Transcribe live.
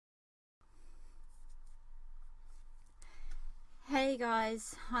Hey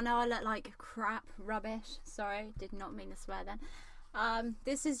guys, I know I look like crap, rubbish, sorry, did not mean to swear then.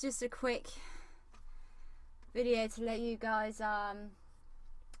 This is just a quick video to let you guys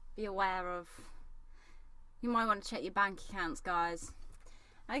be aware of, you might want to check your bank accounts, guys.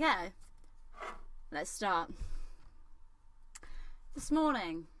 Okay, let's start. This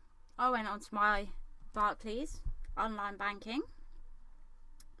morning I went onto my Barclays online banking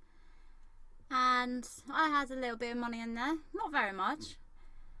and I had a little bit of money in there, not very much,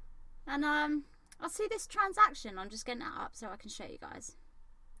 and I see this transaction. I'm just getting it up so I can show you guys.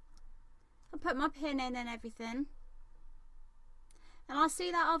 I put my PIN in and everything, and I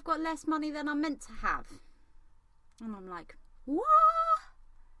see that I've got less money than I'm meant to have, and I'm like, what?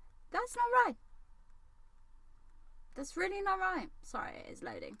 That's not right. That's really not right. Sorry, it is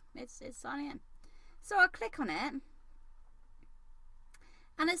loading. It's signing in. So I click on it,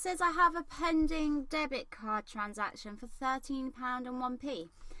 and it says I have a pending debit card transaction for £13 and 1p.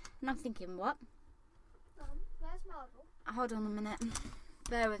 And I'm thinking, what? Where's Marvel? Hold on a minute.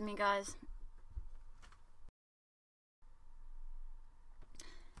 Bear with me, guys.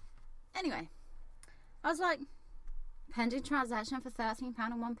 Anyway, I was like, pending transaction for £13 and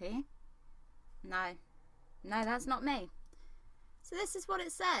 1p? No, that's not me. So this is what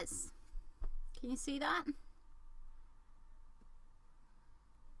it says. Can you see that?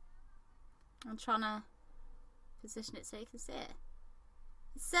 I'm trying to position it so you can see it.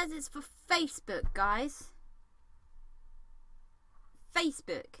 It says it's for Facebook, guys.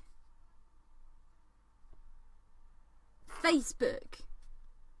 Facebook.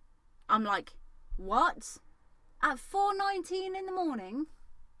 I'm like, what? At 4:19 in the morning?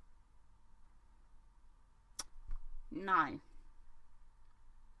 No. It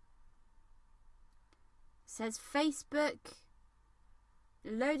says Facebook,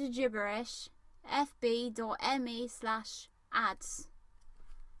 load of gibberish, fb.me/ads,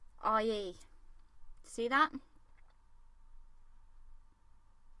 ie. See that?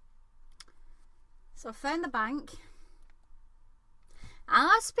 So I phone the bank, and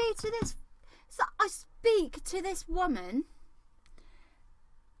I speak to this woman,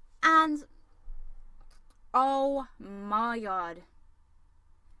 and oh my god,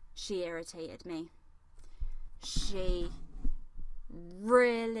 she irritated me. She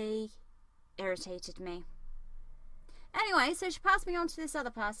really irritated me. Anyway, so she passed me on to this other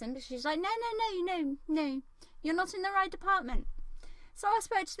person, but she's like, no, you're not in the right department. So I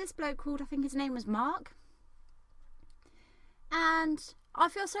spoke to this bloke called, I think his name was Mark, and I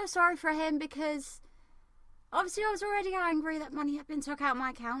feel so sorry for him because obviously I was already angry that money had been took out of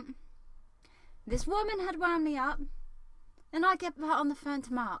my account. This woman had wound me up, and I get on the phone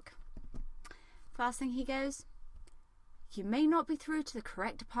to Mark. First thing he goes, you may not be through to the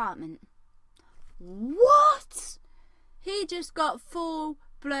correct department. What? He just got full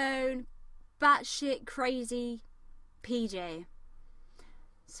blown batshit crazy PJ.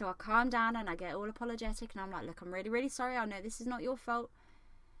 So I calm down and I get all apologetic and I'm like, look, I'm really sorry. I know this is not your fault.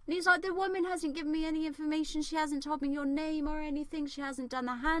 And he's like, the woman hasn't given me any information. She hasn't told me your name or anything. She hasn't done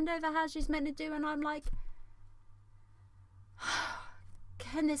the handover how she's meant to do. And I'm like,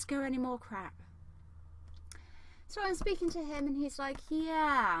 can this go any more crap? So I'm speaking to him and he's like,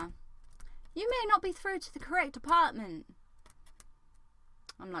 yeah, you may not be through to the correct department.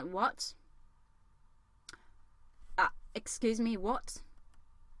 I'm like, what? Excuse me, what?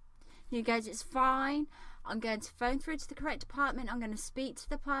 He goes, it's fine. I'm going to phone through to the correct department. I'm going to speak to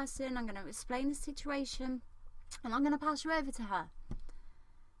the person. I'm going to explain the situation. And I'm going to pass you over to her.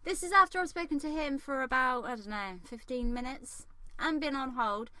 This is after I've spoken to him for about, I don't know, 15 minutes. And been on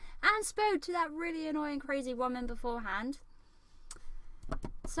hold. And spoke to that really annoying crazy woman beforehand.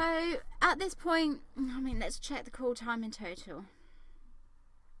 So, at this point, I mean, let's check the call time in total.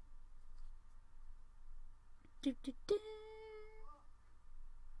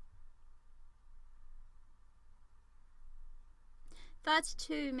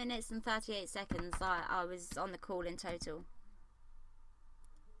 32 minutes and 38 seconds I was on the call in total.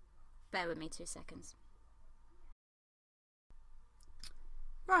 Bear with me 2 seconds.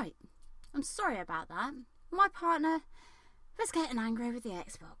 Right, I'm sorry about that. My partner was getting angry with the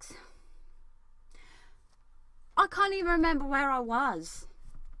Xbox. I can't even remember where I was.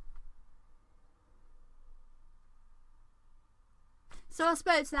 So I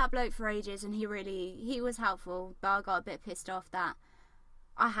spoke to that bloke for ages and he was helpful, but I got a bit pissed off that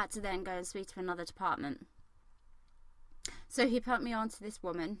I had to then go and speak to another department. So he put me on to this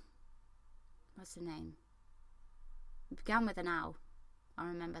woman. What's her name? It began with an L. I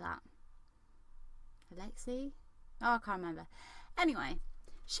remember that. Alexi? Oh, I can't remember. Anyway,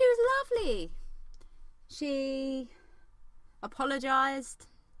 she was lovely. apologised.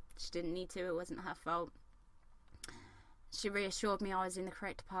 She didn't need to, it wasn't her fault. She reassured me I was in the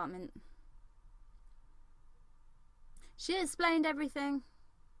correct department. She explained everything.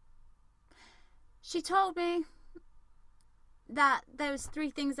 She told me that there was 3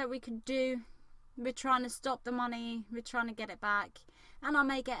 things that we could do. We're trying to stop the money, we're trying to get it back, and I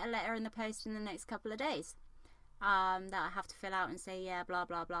may get a letter in the post in the next couple of days that I have to fill out and say, yeah, blah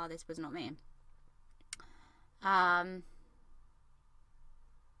blah blah, this was not me.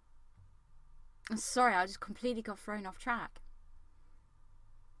 Sorry, I just completely got thrown off track.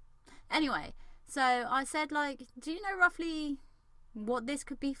 Anyway, so I said, like, do you know roughly what this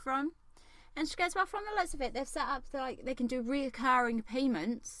could be from? And she goes, well, from the looks of it, they've set up, like, they can do reoccurring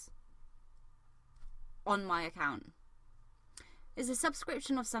payments on my account. It's a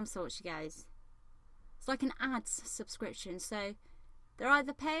subscription of some sort, she goes. It's like an ads subscription. So they're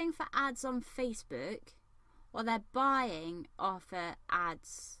either paying for ads on Facebook or they're buying off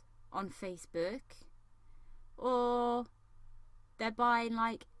ads on Facebook, or they're buying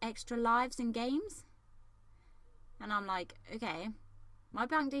like extra lives and games. And I'm like, okay, my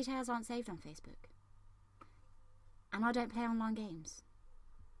bank details aren't saved on Facebook, and I don't play online games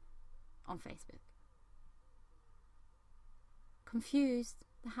on Facebook. Confused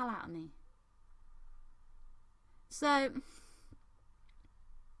the hell out of me. So,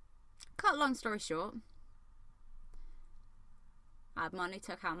 cut a long story short, I had money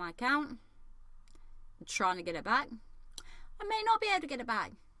took out my account. I'm trying to get it back. I may not be able to get it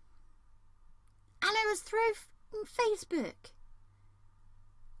back. And it was through Facebook.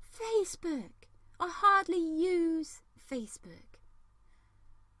 Facebook. I hardly use Facebook.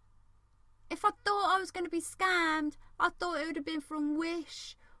 If I thought I was going to be scammed, I thought it would have been from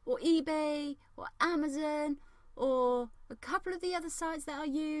Wish or eBay or Amazon or a couple of the other sites that I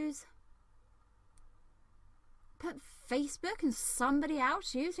use. But Facebook and somebody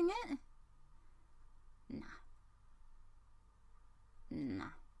else using it? Nah.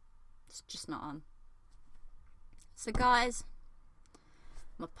 It's just not on. So guys,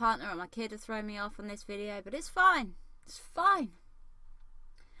 my partner and my kid have thrown me off on this video, but it's fine. It's fine.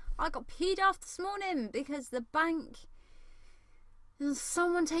 I got peed off this morning because the bank, there's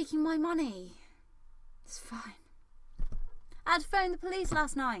someone taking my money. It's fine. I had to phone the police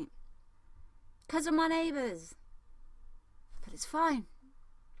last night because of my neighbours. But it's fine.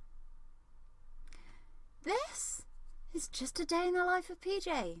 This is just a day in the life of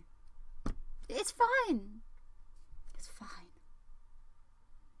PJ. It's fine. It's fine.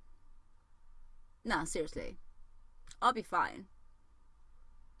 No, seriously. I'll be fine.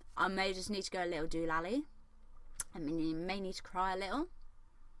 I may just need to go a little doolally. I mean, you may need to cry a little.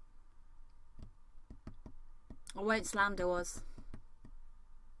 I won't slam doors.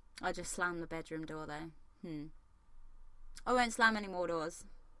 I just slammed the bedroom door though. I won't slam any more doors.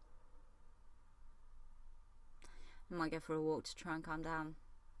 I might go for a walk to try and calm down.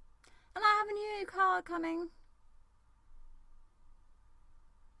 And I have a new car coming.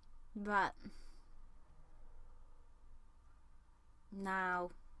 But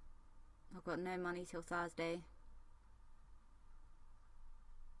now I've got no money till Thursday.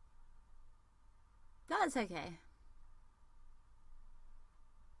 That's okay.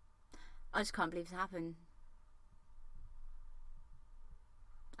 I just can't believe it's happened.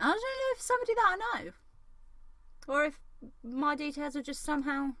 I don't know if it's somebody that I know, or if my details are just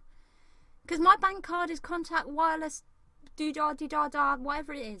somehow, because my bank card is contact wireless doo-da-dee-da-da,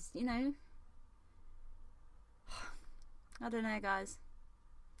 whatever it is, you know. I don't know, guys.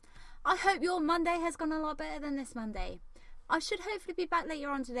 I hope your Monday has gone a lot better than this Monday. I should hopefully be back later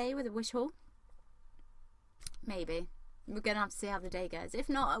on today with a wish haul. Maybe. We're going to have to see how the day goes. If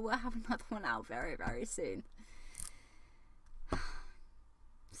not, I will have another one out very, very soon.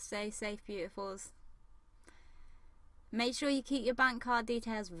 Stay safe, beautifuls. Make sure you keep your bank card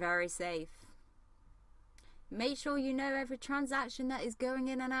details very safe. Make sure you know every transaction that is going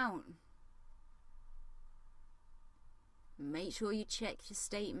in and out. Make sure you check your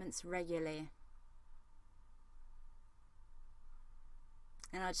statements regularly.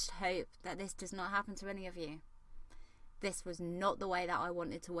 And I just hope that this does not happen to any of you. This was not the way that I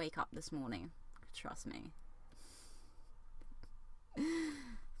wanted to wake up this morning. Trust me.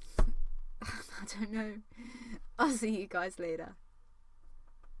 I don't know. I'll see you guys later.